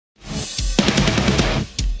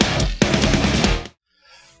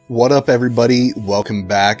What up, everybody? Welcome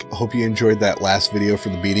back. Hope you enjoyed that last video for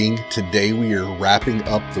the beating. Today we are wrapping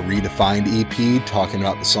up the Redefined EP, talking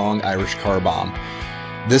about the song Irish Car Bomb.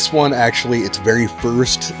 This one, actually, its very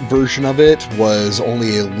first version of it was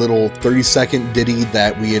only a little 30-second ditty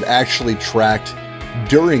that we had actually tracked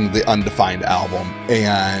during the Undefined album,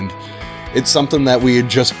 and it's something that we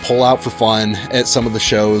would just pull out for fun at some of the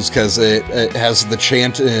shows because it has the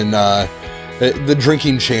chant and the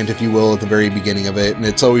drinking chant, if you will, at the very beginning of it, and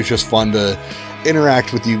it's always just fun to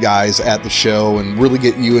interact with you guys at the show and really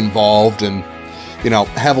get you involved and, you know,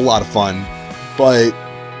 have a lot of fun. But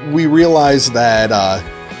we realized that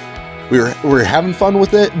we were having fun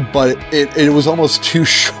with it, but it was almost too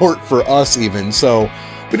short for us even, so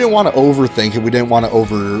we didn't want to overthink it. We didn't want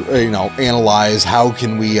to analyze how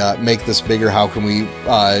can we make this bigger, how can we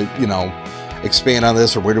expand on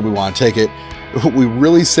this, or where do we want to take it. We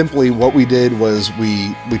really simply, what we did was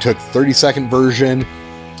we took 30-second version,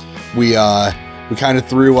 we kind of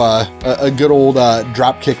threw a good old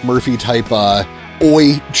Dropkick Murphy type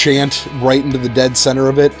oi chant right into the dead center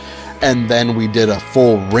of it, and then we did a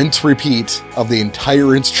full rinse repeat of the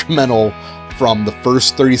entire instrumental from the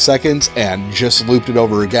first 30 seconds and just looped it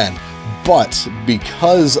over again. But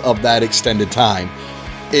because of that extended time,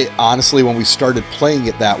 it honestly, when we started playing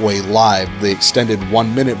it that way live, the extended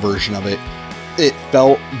 1-minute version of it, it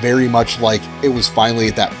felt very much like it was finally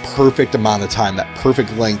at that perfect amount of time, that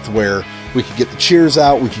perfect length where we could get the cheers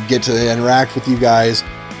out, we could get to interact with you guys,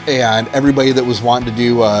 and everybody that was wanting to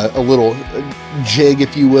do a little jig,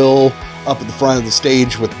 if you will, up at the front of the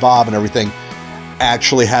stage with Bob and everything,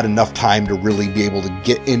 actually had enough time to really be able to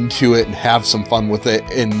get into it and have some fun with it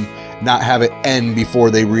and not have it end before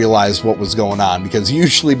they realized what was going on. Because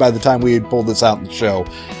usually by the time we had pulled this out in the show,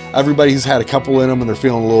 everybody's had a couple in them and they're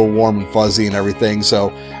feeling a little warm and fuzzy and everything, so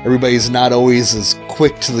everybody's not always as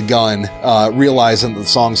quick to the gun, realizing that the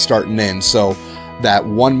song's starting in. So that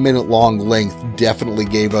 1-minute long length definitely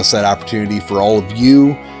gave us that opportunity for all of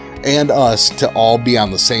you and us to all be on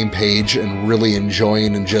the same page and really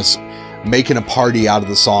enjoying and just making a party out of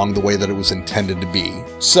the song the way that it was intended to be.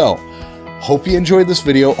 So hope you enjoyed this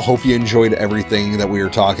video. Hope you enjoyed everything that we were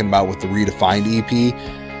talking about with the Redefined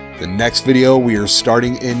EP. The next video, we are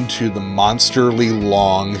starting into the monsterly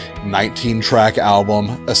long 19-track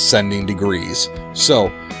album, Ascending Degrees. So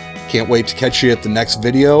can't wait to catch you at the next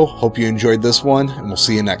video. Hope you enjoyed this one, and we'll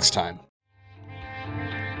see you next time.